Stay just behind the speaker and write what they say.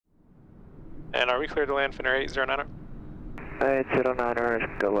And are we clear to land Finnair 809er?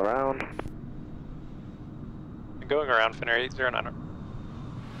 809er, still around. Going around Finnair 809er.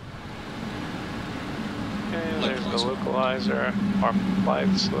 Okay, there's the localizer. Our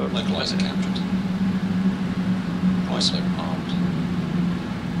flight slope. Localizer captured. Flight slope armed.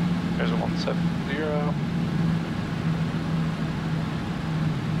 There's a 170.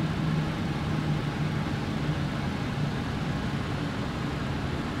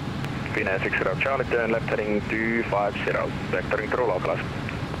 Finnair 60 Charlie, turn left heading 250, vectoring through localizer.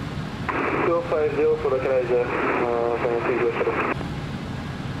 250 for localizer,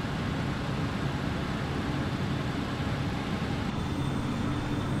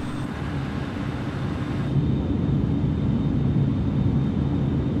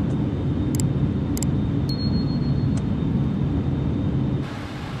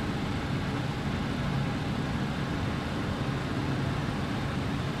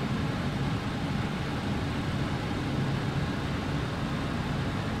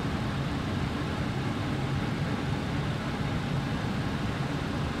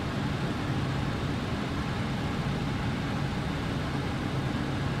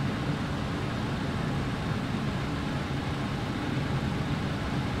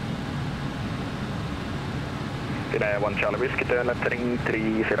 Finnair 1 Charlie Whiskey, turn left heading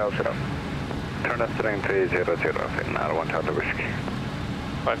 300. Turn left heading 300, Finnair 1 Charlie Whiskey.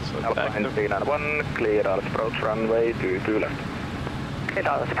 Alpine 391, clear Dallas approach runway 22 left. Clear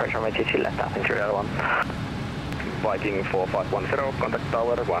Dallas approach runway 22 left, tapping 301. Viking 4510, contact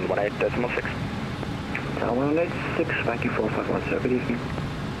tower 118.6. Tower 186, Viking 4510, good evening.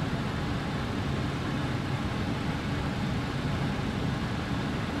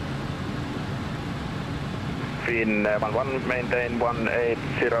 Fin 11, maintain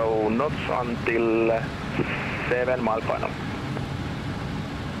 180 knots until 7 mile final.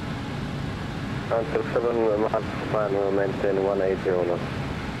 Until 7 mile final, maintain 180 knots.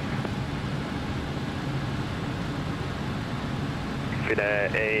 Fin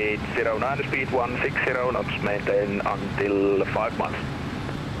 809, speed 160 knots, maintain until 5 miles.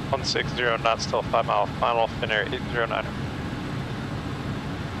 160 knots till 5 mile final, Finnair 809er.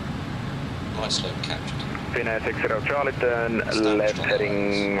 Flight slope captured. Finnair 60 Charlie, turn left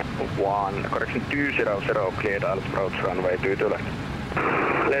heading 200, clear Dallas approach runway 22 left.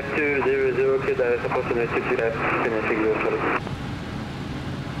 Left 200, clear Dallas approach runway 22 left, Finnair 60 Charlie.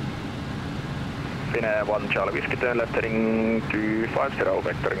 Finnair 1 Charlie Whiskey, turn left heading 250,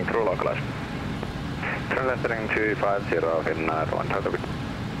 vectoring through localizer. Turn left heading 250, Finnair 1 Charlie Whiskey.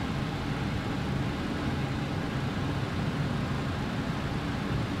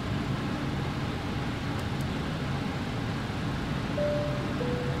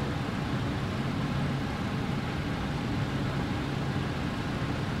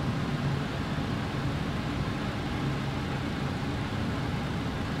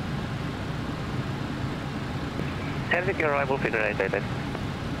 Helsinki arrival, Finnair 888.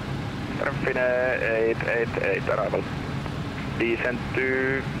 Finnair 888 arrival. Descent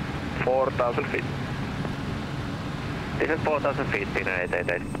to 4,000 feet. Descent 4,000 feet, Finnair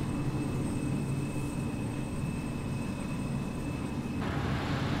 888.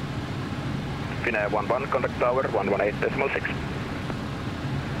 Finnair 11, contact tower 118.6.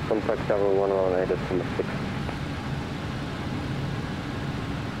 Contact tower 118.6.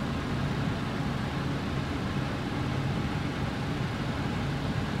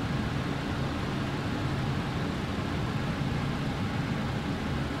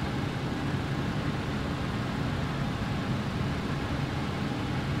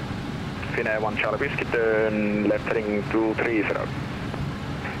 Finnair 1 Charlie Whiskey, turn left heading 230.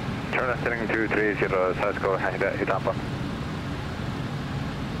 Turn left heading 230, saisiko hitaampaa?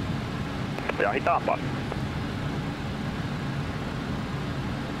 Ja hitaampaa.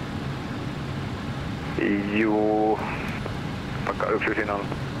 Juu, vaikka 190.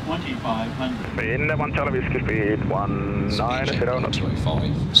 2500. Finnair 1 Charlie Whiskey, speed 190 knots.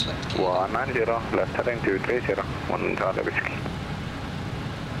 190, left heading 230, 1 Charlie Whiskey.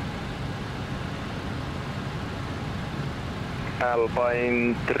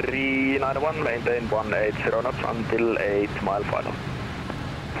 Alpine 391, maintain 180 knots until 8 mile final.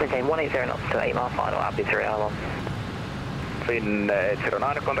 Maintain 180 knots to 8 mile final, happy 301. Fin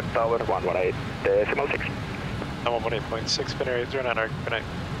 809, contact tower 118.6. I'm 118.6, Finnair 809er, good night.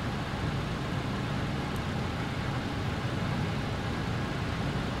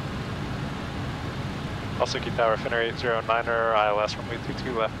 Helsinki Tower, Finnair 809er, ILS runway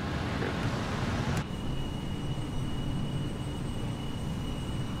 22 left.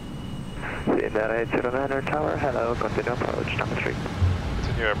 Finnair 809er tower, hello, continue approach, number 3.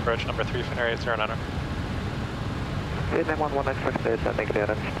 Continue approach number 3, Finnair 809er. Finnair 11 expected landing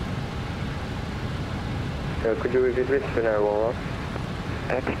clearance. Could you repeat this, Finnair 11?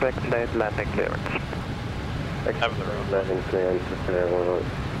 Expected landing clearance. Expected landing clearance, Finnair 11.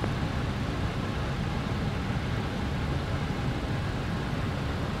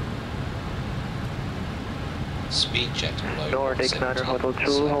 Speed check to below Nordic 9er Hotel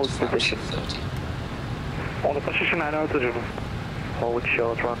 2, hold position. 30. On the position 9 Hotel 2. Hold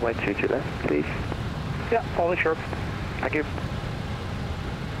short, runway 22 left, please. Yeah, hold short. Thank you.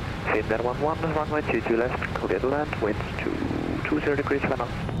 Finnair 11, runway 22 left, clear to land, winds 20 degrees 7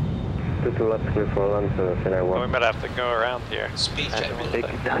 knots. 22 left, clear for land, Finnair 1. We might have to go around here. Speed check Nordic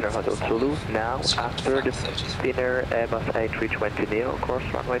 9er Hotel Zulu, now after the Finnair Airbus A320 Neo, course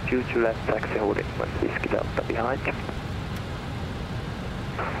runway 22 left, taxi holding Whiskey Delta behind.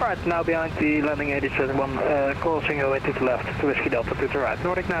 Right, now behind the landing 871, crossing away to the left, to Whiskey Delta to the right,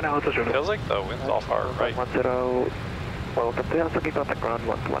 Nordic 9er Hotel Zulu. Feels like the wind's off our right. 10, welcome to Helsinki, contact ground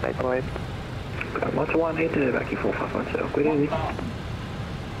 118.8. Ground 118, back 4510, good evening.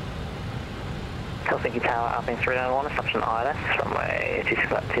 Helsinki Tower, Alpine 391, assumption ILS, runway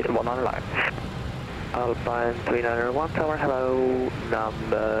 26 left, 19 low. Alpine 391 Tower, hello,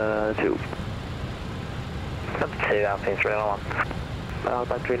 number 2. Number 2, Alpine 391.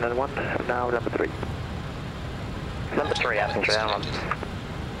 Alpine 391, now number 3. Number 3, Alpine 391.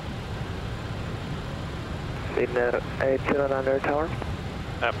 Finnair 809 Tower.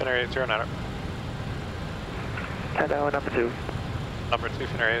 Finnair 809er. Hello, number 2. Number 2,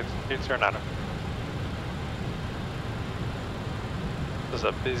 Finnair 809er. This is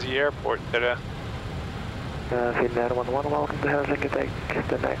a busy airport today. Finnair 11, welcome to Helsinki, take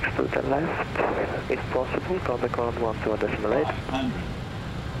the next to the left. If possible, contact ground 12.8. 100.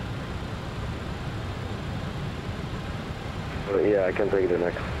 Yeah, I can take the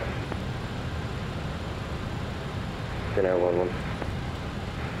next. Finnair 11.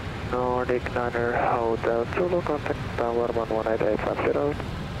 Nordic 9er Hotel Zulu, contact tower 118850.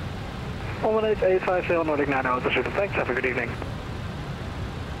 11850, Nordic 9er Hotel Zulu, thanks, have a good evening.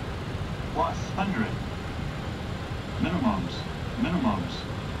 Plus 100. Minimums. Minimums.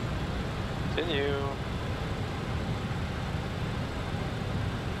 Continue.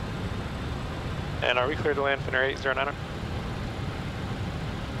 And are we clear to land, Finnair 809er?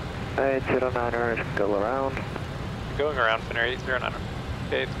 809er is go around. Going around, Finnair 809er.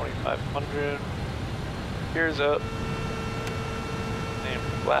 Okay, 2500. Gears up. Name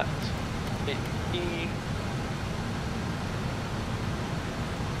flat. 8E.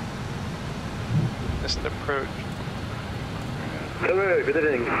 This is the approach. Hello, good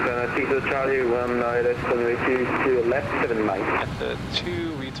evening. Tito Charlie 19, runway 22 left, 7 miles. At the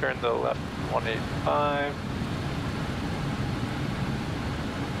 2, we turn to the left, 185.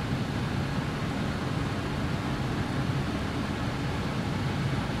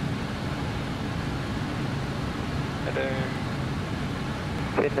 Heading.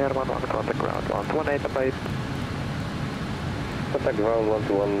 Finnair 11, contact ground 118.8. Contact ground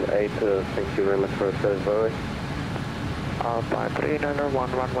 1218, thank you very much for the service, by the way. Alpine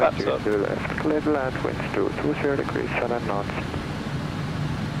 391, runway Flaps 22 left, clear to land, winds 20 degrees 7 knots.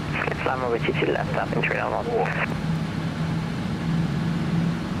 Skip runway 22 left, Alpine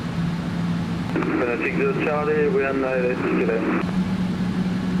 391. Tito Charlie, we are 60 left.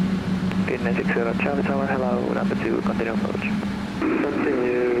 Finnair 60 Charlie Tower, hello, number 2, continue approach.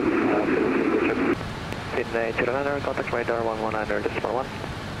 Continue. Finnair 809er, contact radar 119.1.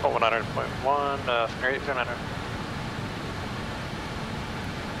 100.1, Finnair 809er.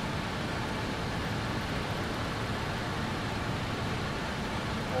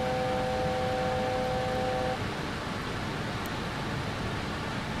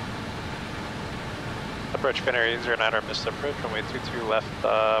 Approach Finnair 809er, missed approach, runway 22 left,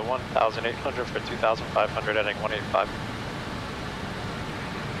 1,800 for 2,500, heading 185.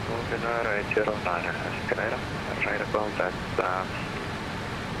 Finnair 809er, Escalator, radar contact.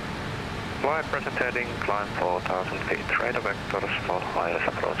 Flight present heading, climb 4,000 feet, radar vectors, for ILS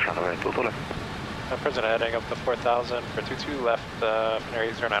approach, runway 22 left. Present heading up to 4,000 for 22 left,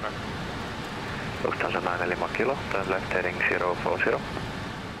 Finnair 809er. 2009 Lima Kilo, turn left heading 040.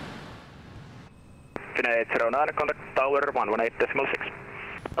 Finnair 809, contact tower 118.6.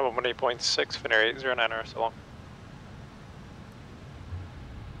 118.6, Finnair 809er, so long.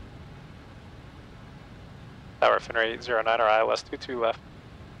 Tower Finnair 809er, ILS 22 left.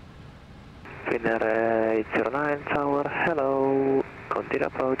 Finnair 809 Tower, hello, continue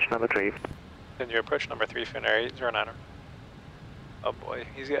approach number 3. Continue approach number 3, Finnair 809er. Oh boy,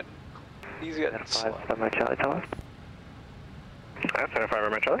 he's getting slow. 5 Charlie Tower. 75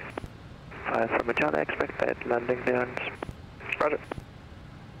 Romeo Charlie. 5 Romeo Charlie, expected landing clearance. Roger.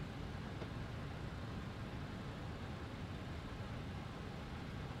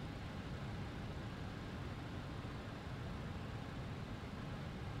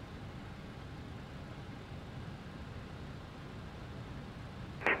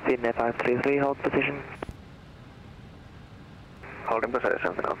 Sydney 533, hold position. Holding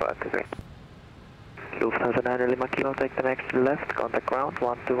position, 533. Lufthansa 9 Lima Kilo, take the next left, contact ground,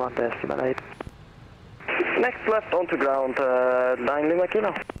 121.8. Next left onto ground, 9 Lima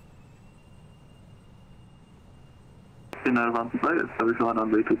Kilo. Finnair 145, establish 1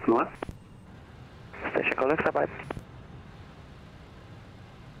 on way to floor. Station call extra byte.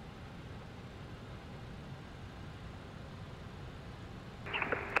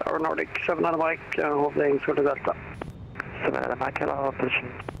 Tower Nordic, 7 on the mic, holding sort of Delta. 7 on the mic, hello, hold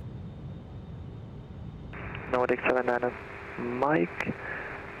position. Nordic 7 on the mic,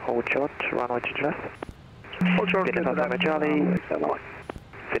 hold short, runway to left. Hold short, Sydney 5 Romeo Charlie.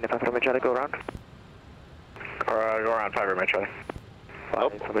 Sydney 5 Romeo Charlie, go around. Go around 5 Romeo Charlie.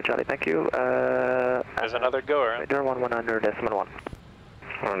 5 Romeo Charlie, thank you. There's another goer. Radar 1100.1.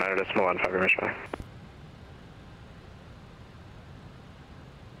 100.1, 5 Romeo Charlie.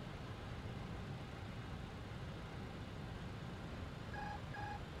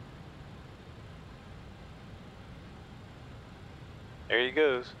 There he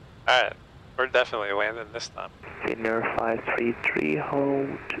goes. Alright, we're definitely landing this time. Finnair 533, hold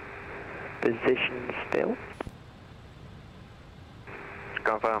position still.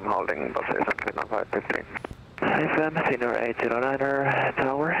 Confirm holding position, Finnair 533. FM, Finnair 809er,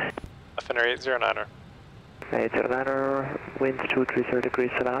 tower. Finnair 809er. 809er, winds 230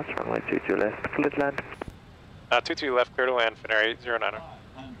 degrees south, runway 22 left, clear to land. 22 left, clear to land, Finnair 809er.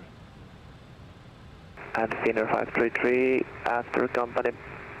 500. And Finnair 533, after company,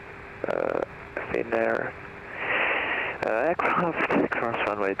 Finnair aircraft, cross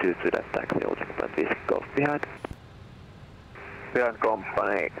runway 22 left, taxi, holding but we go behind. Behind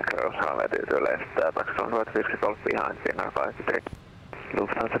company, cross runway 22 left, taxi runway 22 golf behind, Finnair 533.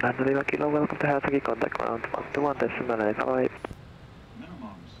 Lufthansa 9 Lima Kilo, welcome to Helsinki, contact ground 121.8.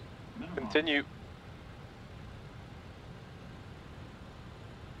 Minimums. Continue.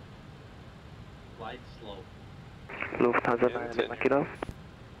 Flight slow. Lufthansa 9 Lima Kilo.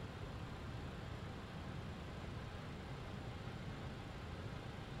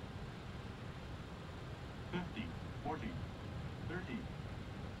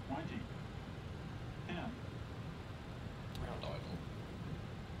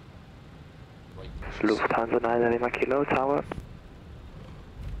 Lufthansa 9 Lima Kilo, tower.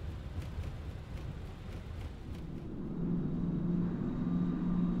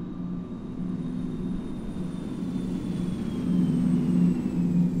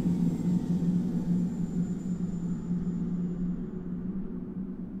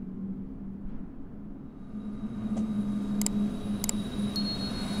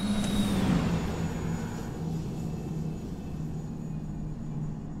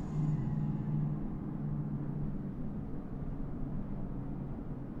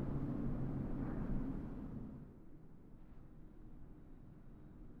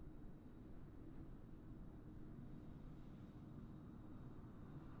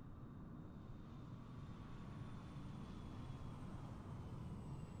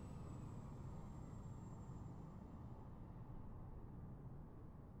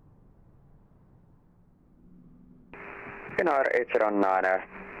 Finnair 809,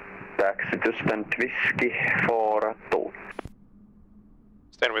 taxi to stand whiskey 42.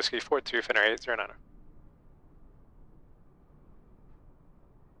 Stand whiskey 42, Finnair 809er.